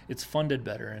tennis. It's funded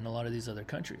better in a lot of these other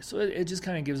countries. So it just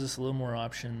kind of gives us a little more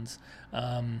options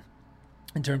in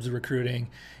terms of recruiting.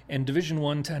 And Division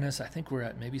I tennis, I think we're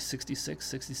at maybe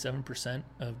 67%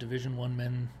 of Division I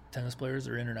men tennis players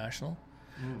are international.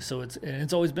 So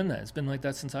it's always been that. It's been like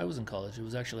that since I was in college. It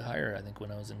was actually higher, I think,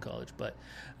 when I was in college. But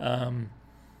and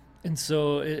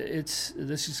so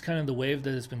this is kind of the wave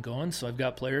that it's been going. So I've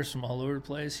got players from all over the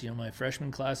place. My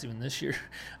freshman class, even this year,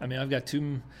 I've got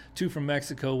two from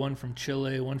Mexico, one from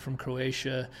Chile, one from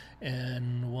Croatia,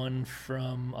 and one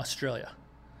from Australia.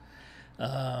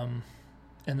 And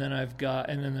then I got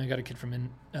a kid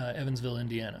from Evansville,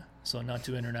 Indiana. So not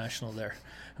too international there.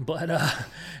 But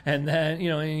and then,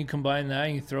 and you combine that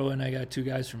and you throw in, I got 2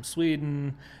 guys from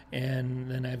Sweden, and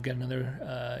then I've got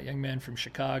another young man from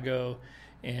Chicago.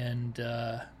 And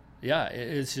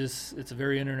it's a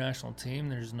very international team.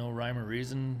 There's no rhyme or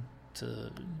reason to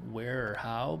where or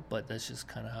how, but that's just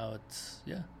kind of how it's,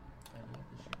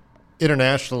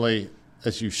 Internationally,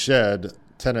 as you said,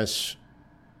 tennis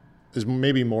is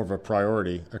maybe more of a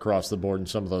priority across the board in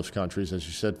some of those countries, as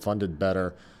you said, funded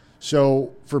better.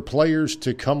 So for players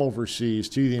to come overseas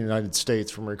to the United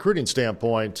States from a recruiting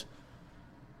standpoint,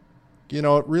 it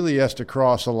really has to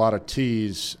cross a lot of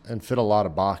T's and fit a lot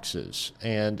of boxes.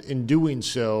 And in doing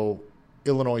so,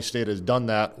 Illinois State has done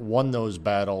that, won those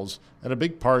battles, and a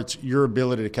big part's your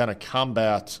ability to kind of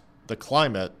combat the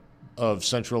climate of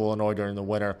Central Illinois during the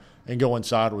winter and go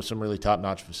inside with some really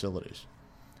top-notch facilities.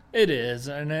 It is,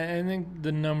 and I think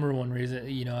the number one reason,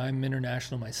 I'm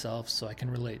international myself, so I can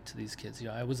relate to these kids.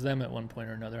 I was them at one point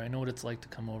or another. I know what it's like to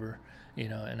come over,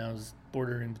 and I was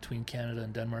bordering between Canada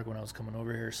and Denmark when I was coming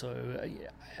over here, so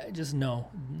I just know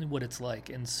what it's like.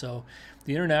 And so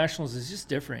the internationals is just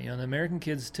different. The American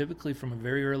kids typically from a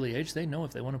very early age, they know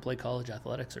if they want to play college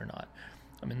athletics or not.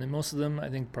 Most of them, I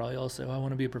think, probably all say, I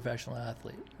want to be a professional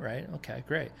athlete, right? Okay,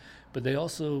 great. But they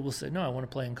also will say, no, I want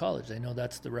to play in college. They know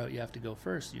that's the route you have to go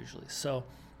first, usually. So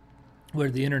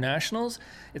where the internationals,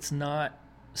 it's not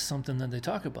something that they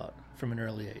talk about from an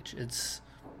early age. It's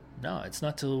not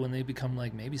till when they become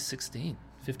like maybe 15,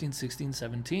 16,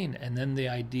 17, and then the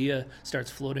idea starts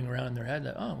floating around in their head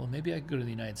that, maybe I could go to the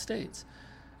United States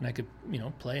and I could,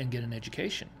 play and get an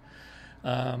education.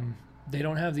 they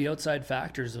don't have the outside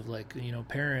factors of like,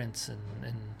 parents and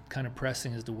kind of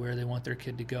pressing as to where they want their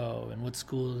kid to go and what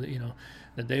school,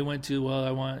 that they went to. Well,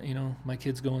 I want, my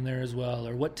kids going there as well,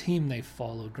 or what team they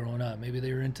followed growing up. Maybe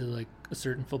they were into like a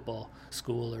certain football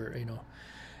school or,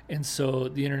 and so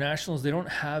the internationals, they don't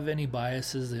have any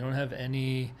biases. They don't have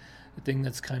anything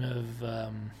that's kind of,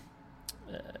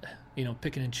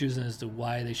 picking and choosing as to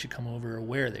why they should come over or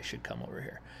where they should come over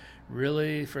here.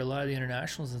 Really, for a lot of the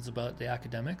internationals, it's about the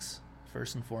academics.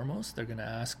 First and foremost, they're going to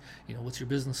ask, what's your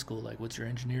business school like? What's your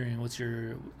engineering? What's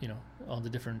your, all the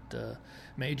different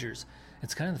majors?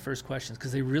 It's kind of the first questions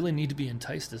because they really need to be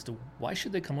enticed as to why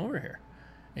should they come over here,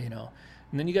 And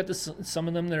then you got some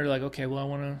of them that are like, okay, well, I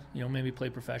want to, maybe play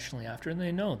professionally after, and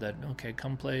they know that, okay,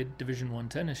 come play Division I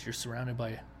tennis. You're surrounded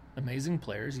by amazing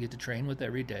players. You get to train with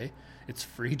every day. It's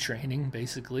free training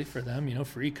basically for them,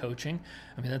 free coaching.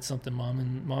 I mean, that's something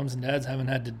moms and dads haven't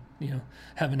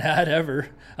had ever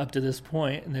up to this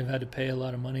point, and they've had to pay a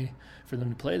lot of money for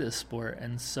them to play this sport.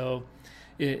 And so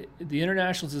the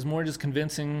internationals is more just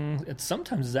convincing.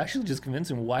 Sometimes it's actually just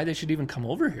convincing why they should even come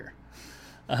over here.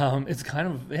 It's kind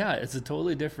of, it's a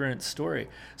totally different story.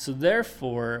 So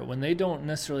therefore, when they don't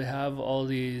necessarily have all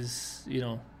these,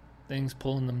 things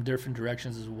pulling them different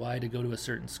directions as why to go to a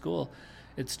certain school,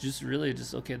 it's just really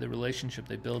just, okay, the relationship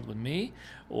they build with me,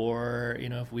 or,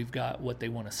 if we've got what they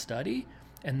want to study,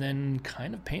 and then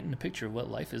kind of painting a picture of what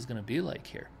life is going to be like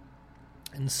here.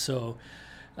 And so,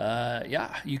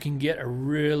 you can get a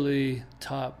really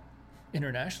top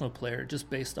international player just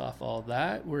based off all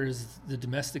that, whereas the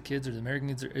domestic kids or the American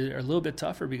kids are a little bit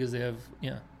tougher because they have,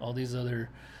 all these other,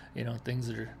 things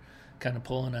that are kind of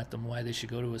pulling at them why they should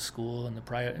go to a school, and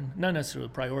not necessarily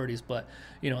priorities, but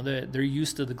they're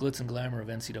used to the glitz and glamour of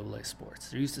NCAA sports.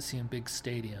 They're used to seeing big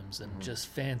stadiums and just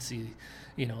fancy,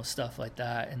 stuff like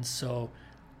that. And so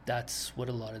that's what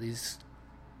a lot of these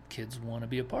kids want to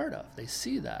be a part of. They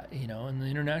see that, and the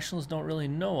internationals don't really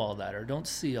know all that or don't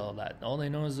see all that. All they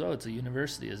know is, it's a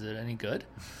university. Is it any good?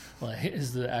 Like,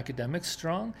 is the academics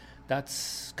strong?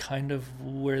 That's kind of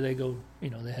where they go,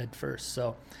 they head first.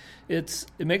 So it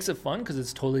makes it fun because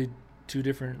it's totally two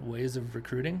different ways of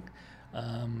recruiting.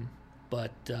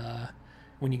 But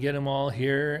when you get them all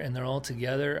here and they're all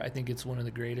together, I think it's one of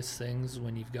the greatest things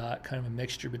when you've got kind of a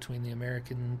mixture between the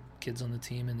American kids on the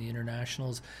team and the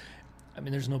internationals. I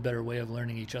mean, there's no better way of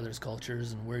learning each other's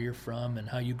cultures and where you're from and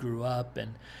how you grew up.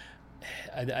 And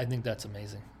I think that's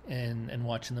amazing. And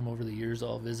watching them over the years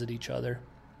all visit each other.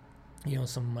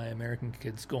 Some of my American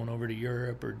kids going over to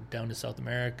Europe or down to South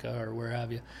America or where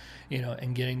have you,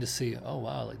 and getting to see, oh,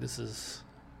 wow, like this is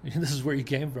where you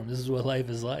came from. This is what life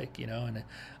is like, and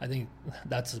I think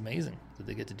that's amazing that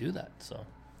they get to do that. So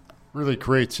really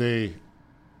creates a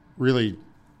really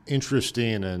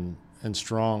interesting and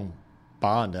strong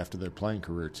bond after their playing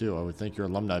career too. I would think your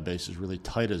alumni base is really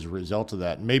tight as a result of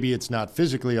that. Maybe it's not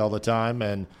physically all the time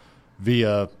and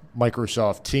via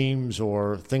Microsoft Teams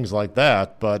or things like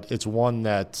that, but it's one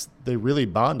that they really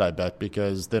bond, I bet,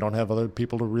 because they don't have other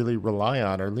people to really rely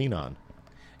on or lean on.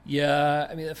 Yeah,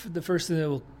 I mean, the first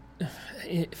thing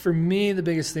for me, the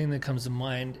biggest thing that comes to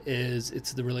mind is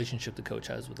it's the relationship the coach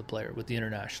has with the player, with the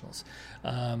internationals.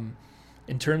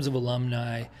 In terms of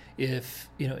alumni,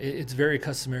 it's very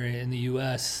customary in the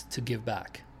U.S. to give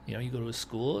back. You go to a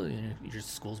school, your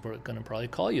school's going to probably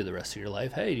call you the rest of your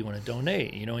life. Hey, do you want to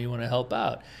donate? You want to help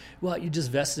out. Well, you just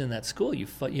vested in that school. You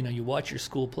watch your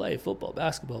school play football,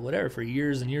 basketball, whatever, for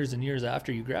years and years and years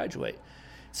after you graduate.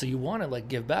 So you want to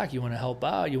give back. You want to help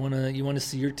out. You want to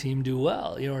see your team do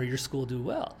well, or your school do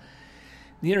well.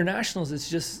 The internationals, it's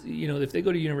just, if they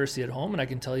go to university at home, and I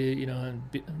can tell you,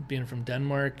 being from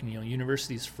Denmark,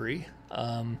 university's free.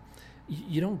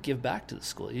 You don't give back to the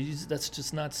school. That's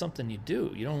just not something you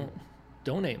do. You don't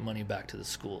donate money back to the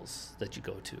schools that you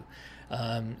go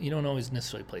to. You don't always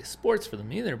necessarily play sports for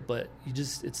them either, but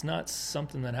it's not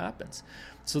something that happens.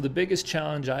 So the biggest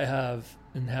challenge I have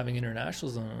in having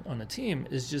internationals on a team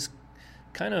is just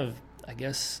kind of, I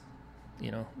guess,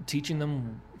 teaching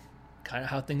them kind of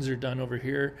how things are done over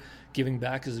here. Giving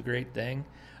back is a great thing.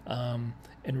 And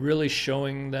really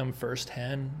showing them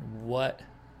firsthand what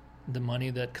the money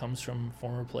that comes from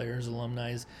former players,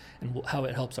 alumni, and how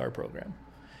it helps our program.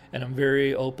 And I'm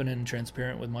very open and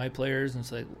transparent with my players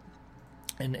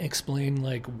and explain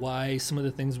why some of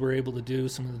the things we're able to do,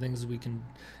 some of the things we can,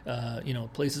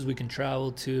 places we can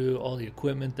travel to, all the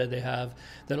equipment that they have,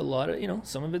 that a lot of,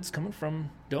 some of it's coming from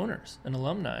donors and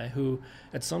alumni who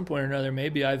at some point or another,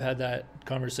 maybe I've had that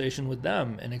conversation with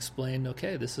them and explained,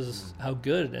 okay, this is how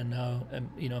good and how,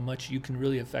 much you can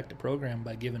really affect a program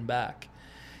by giving back.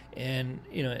 And,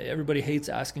 everybody hates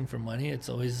asking for money. It's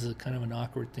always kind of an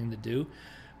awkward thing to do.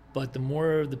 But the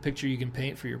more of the picture you can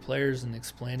paint for your players and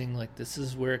explaining, like, this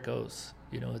is where it goes.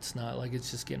 It's not like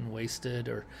it's just getting wasted,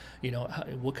 or,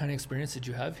 what kind of experience did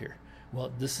you have here?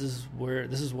 Well, this is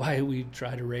why we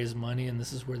try to raise money, and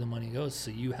this is where the money goes.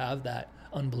 So you have that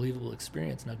unbelievable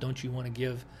experience. Now, don't you want to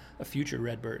give a future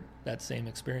Redbird that same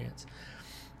experience?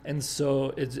 And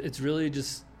so it's really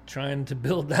just trying to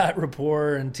build that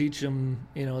rapport and teach them,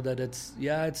 that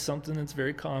it's something that's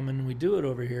very common, and we do it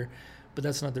over here. But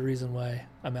that's not the reason why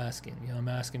I'm asking. I'm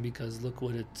asking because look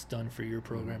what it's done for your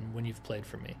program when you've played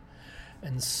for me.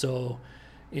 And so,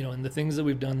 and the things that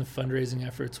we've done, the fundraising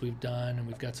efforts we've done, and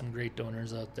we've got some great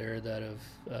donors out there that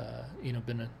have,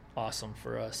 been awesome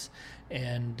for us.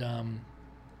 And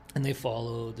they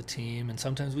follow the team, and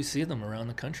sometimes we see them around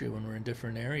the country when we're in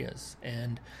different areas.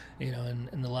 And,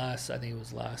 in the last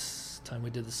time we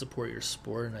did the Support Your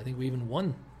Sport, and I think we even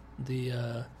won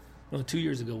 2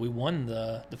 years ago, we won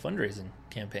the fundraising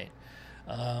campaign,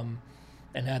 and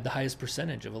had the highest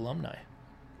percentage of alumni,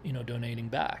 donating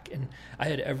back. And I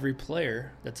had every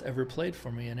player that's ever played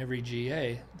for me and every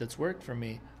GA that's worked for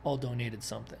me all donated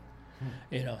something,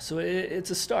 so it's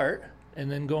a start. And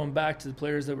then going back to the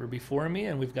players that were before me,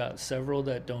 and we've got several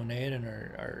that donate and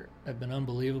have been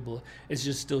unbelievable. It's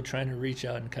just still trying to reach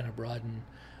out and kind of broaden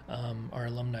our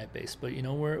alumni base. But,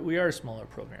 we are a smaller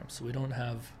program, so we don't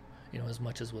have as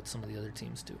much as what some of the other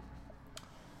teams do.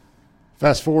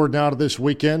 Fast forward now to this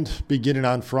weekend, beginning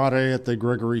on Friday at the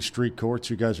Gregory Street Courts.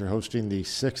 You guys are hosting the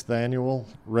 6th annual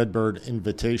Redbird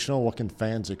Invitational. What can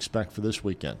fans expect for this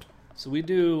weekend? So we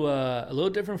do a little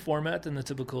different format than the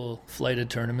typical flighted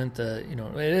tournament.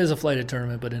 It is a flighted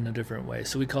tournament, but in a different way.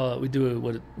 So we call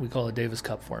a Davis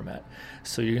Cup format.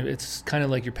 So it's kind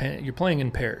of like you're playing in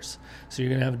pairs. So you're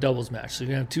going to have a doubles match. So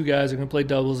you're going to have two guys who are going to play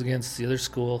doubles against the other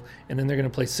school, and then they're going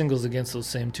to play singles against those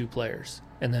same two players.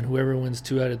 And then whoever wins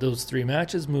 2 out of those 3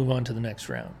 matches move on to the next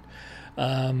round.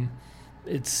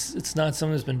 It's not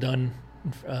something that's been done.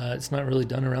 It's not really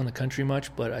done around the country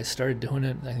much, but I started doing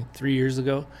it, I think, 3 years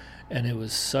ago. And it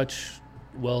was such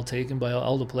well taken by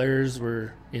all the players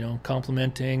were,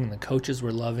 complimenting, and the coaches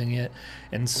were loving it.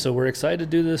 And so we're excited to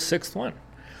do the 6th one.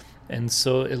 And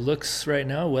so it looks right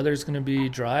now, weather's going to be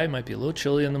dry. It might be a little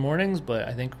chilly in the mornings, but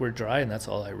I think we're dry, and that's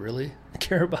all I really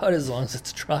care about, as long as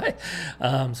it's dry.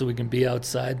 So we can be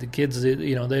outside. The kids,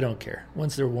 they don't care.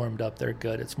 Once they're warmed up, they're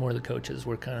good. It's more the coaches.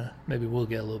 Maybe we'll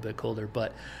get a little bit colder.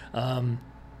 But,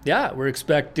 we're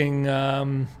expecting...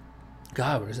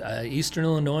 Eastern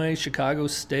Illinois, Chicago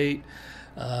State,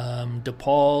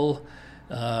 DePaul,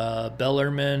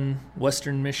 Bellarmine,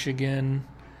 Western Michigan,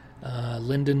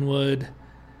 Lindenwood,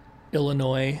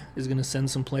 Illinois is going to send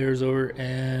some players over,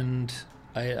 and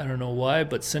I don't know why,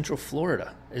 but Central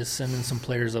Florida is sending some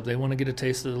players up. They want to get a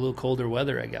taste of the little colder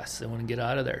weather, I guess. They want to get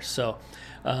out of there. So,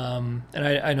 and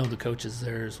I know the coaches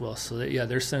there as well. So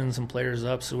they're sending some players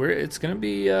up. So it's going to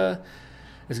be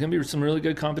some really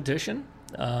good competition.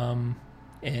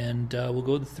 And we'll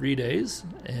go the 3 days,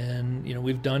 and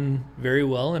we've done very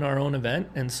well in our own event,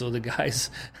 and so the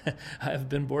guys have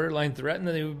been borderline threatened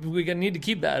that we need to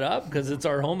keep that up because it's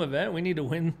our home event. We need to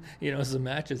win some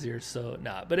matches here. So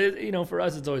but for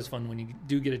us it's always fun when you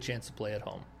do get a chance to play at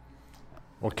home.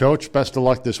 Well, Coach, best of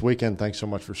luck this weekend. Thanks so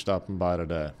much for stopping by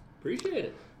today. Appreciate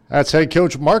it. That's head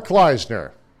coach Mark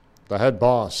Klysner, the head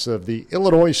boss of the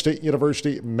Illinois State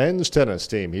University men's tennis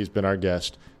team. He's been our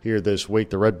guest here this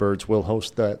week. The Redbirds will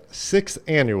host the 6th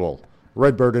annual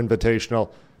Redbird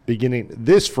Invitational beginning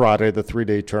this Friday. The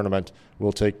 3-day tournament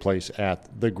will take place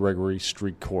at the Gregory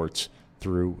Street Courts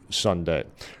through Sunday.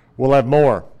 We'll have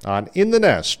more on In the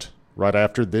Nest right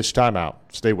after this timeout.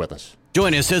 Stay with us.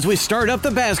 Join us as we start up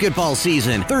the basketball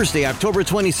season, Thursday, October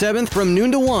 27th from noon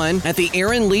to 1 at the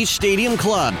Aaron Leach Stadium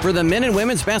Club for the men and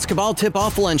women's basketball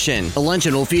tip-off luncheon. The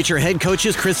luncheon will feature head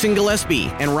coaches Kristen Gillespie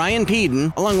and Ryan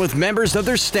Peden, along with members of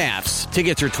their staffs.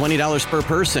 Tickets are $20 per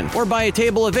person, or buy a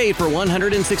table of 8 for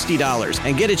 $160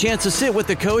 and get a chance to sit with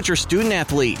the coach or student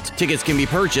athlete. Tickets can be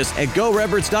purchased at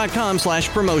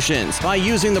GoRedbirds.com/promotions by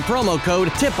using the promo code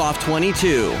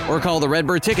TIPOFF22 or call the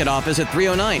Redbird ticket office at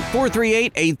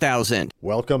 309-438-8000.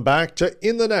 Welcome back to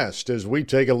In the Nest as we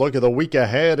take a look at the week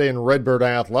ahead in Redbird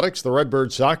Athletics. The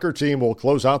Redbird soccer team will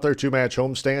close out their 2-match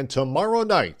homestand tomorrow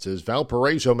night as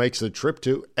Valparaiso makes the trip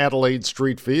to Adelaide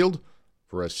Street Field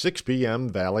for a 6 p.m.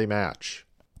 Valley match.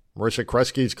 Marissa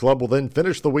Kresge's club will then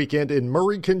finish the weekend in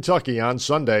Murray, Kentucky on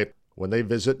Sunday when they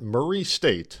visit Murray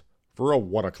State for a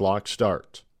 1 o'clock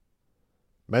start.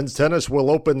 Men's tennis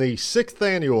will open the 6th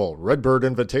annual Redbird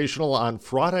Invitational on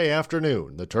Friday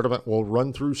afternoon. The tournament will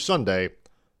run through Sunday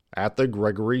at the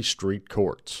Gregory Street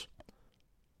Courts.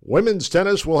 Women's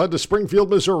tennis will head to Springfield,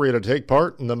 Missouri to take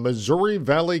part in the Missouri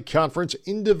Valley Conference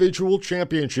Individual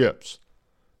Championships.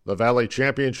 The Valley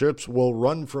Championships will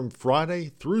run from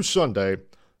Friday through Sunday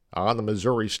on the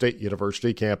Missouri State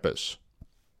University campus.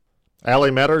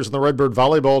 Allie Matters and the Redbird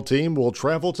volleyball team will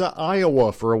travel to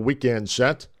Iowa for a weekend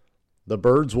set. The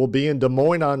Birds will be in Des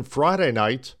Moines on Friday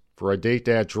night for a date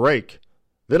at Drake.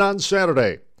 Then on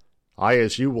Saturday,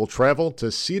 ISU will travel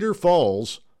to Cedar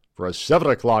Falls for a 7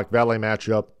 o'clock Valley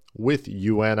matchup with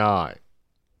UNI.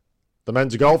 The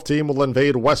men's golf team will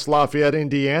invade West Lafayette,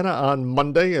 Indiana on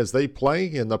Monday as they play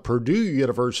in the Purdue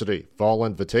University Fall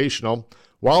Invitational,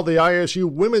 while the ISU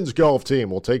women's golf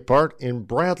team will take part in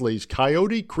Bradley's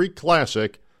Coyote Creek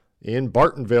Classic in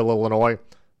Bartonville, Illinois.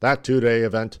 That two-day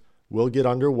event will get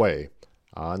underway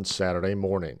on Saturday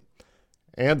morning.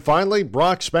 And finally,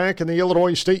 Brock Spack and the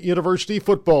Illinois State University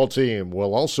football team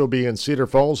will also be in Cedar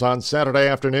Falls on Saturday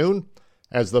afternoon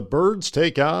as the Birds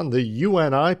take on the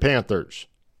UNI Panthers.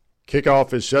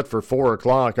 Kickoff is set for 4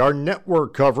 o'clock. Our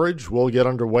network coverage will get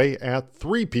underway at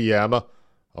 3 p.m.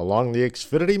 along the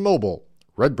Xfinity Mobile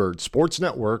Redbird Sports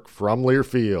Network from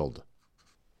Learfield.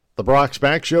 The Brock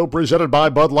Spack Show, presented by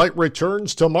Bud Light,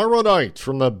 returns tomorrow night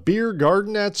from the Beer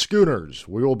Garden at Schooners.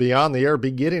 We will be on the air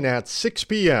beginning at 6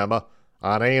 p.m. on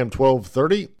AM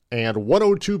 1230 and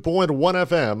 102.1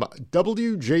 FM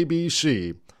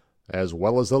WJBC, as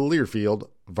well as the Learfield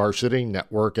Varsity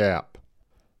Network app.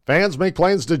 Fans, make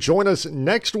plans to join us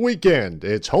next weekend.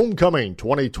 It's Homecoming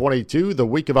 2022, the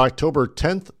week of October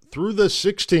 10th through the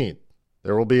 16th.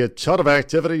 There will be a ton of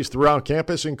activities throughout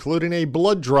campus, including a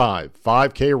blood drive,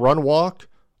 5K run walk,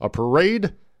 a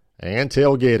parade, and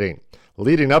tailgating,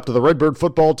 leading up to the Redbird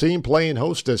football team playing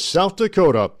host to South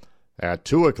Dakota at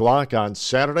 2 o'clock on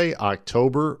Saturday,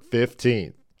 October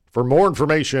 15th. For more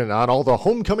information on all the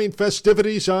homecoming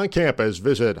festivities on campus,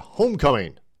 visit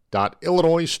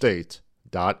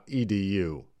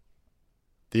homecoming.illinoisstate.edu.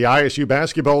 The ISU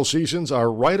basketball seasons are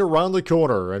right around the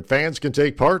corner, and fans can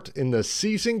take part in the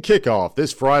season kickoff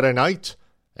this Friday night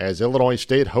as Illinois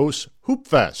State hosts Hoop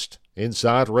Fest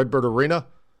inside Redbird Arena.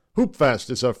 Hoop Fest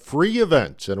is a free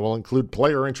event and will include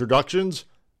player introductions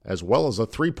as well as a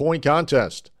three-point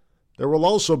contest. There will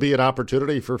also be an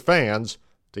opportunity for fans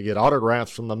to get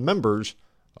autographs from the members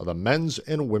of the men's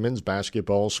and women's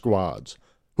basketball squads.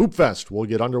 Hoop Fest will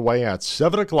get underway at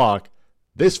 7 o'clock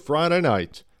this Friday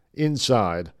night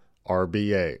inside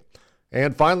RBA.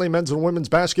 And finally, men's and women's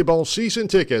basketball season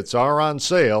tickets are on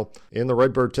sale in the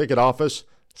Redbird ticket office.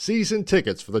 Season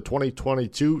tickets for the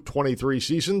 2022-23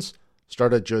 seasons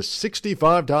start at just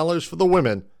 $65 for the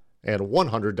women and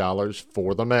 $100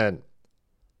 for the men.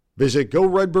 Visit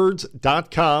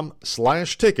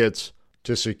GoRedbirds.com/tickets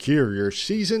to secure your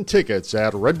season tickets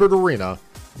at Redbird Arena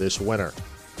this winter.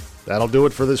 That'll do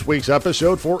it for this week's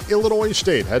episode. For Illinois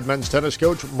State head men's tennis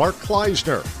coach Mark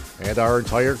Klysner and our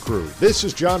entire crew, this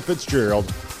is John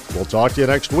Fitzgerald. We'll talk to you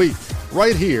next week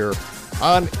right here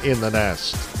on In the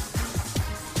Nest.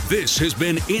 This has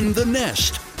been In the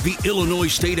Nest, the Illinois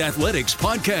State Athletics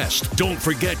podcast. Don't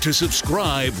forget to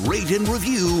subscribe, rate, and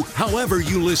review however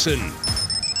you listen.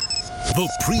 The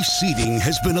preceding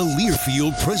has been a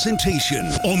Learfield presentation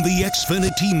on the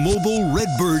Xfinity Mobile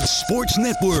Redbird Sports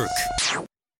Network.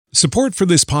 Support for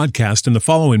this podcast and the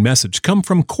following message come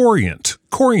from Corient.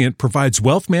 Corient provides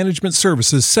wealth management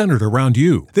services centered around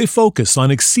you. They focus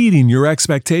on exceeding your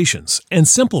expectations and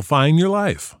simplifying your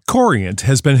life. Corient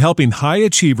has been helping high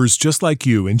achievers just like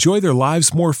you enjoy their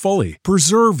lives more fully,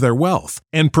 preserve their wealth,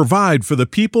 and provide for the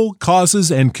people, causes,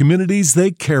 and communities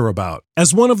they care about.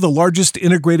 As one of the largest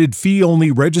integrated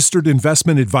fee-only registered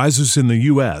investment advisors in the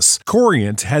U.S.,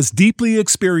 Corient has deeply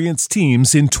experienced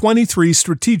teams in 23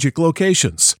 strategic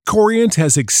locations. Corient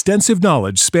has extensive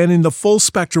knowledge spanning the full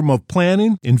spectrum of planning,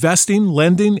 investing,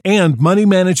 lending, and money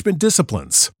management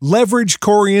disciplines. Leverage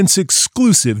Corient's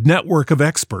exclusive network of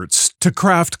experts to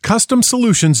craft custom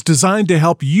solutions designed to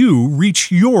help you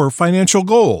reach your financial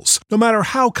goals, no matter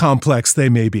how complex they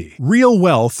may be. Real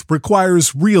wealth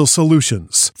requires real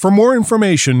solutions. For more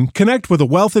information, connect with a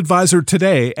wealth advisor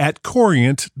today at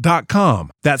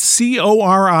Corient.com. That's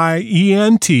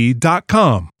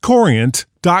Corient.com.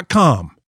 Corient.com.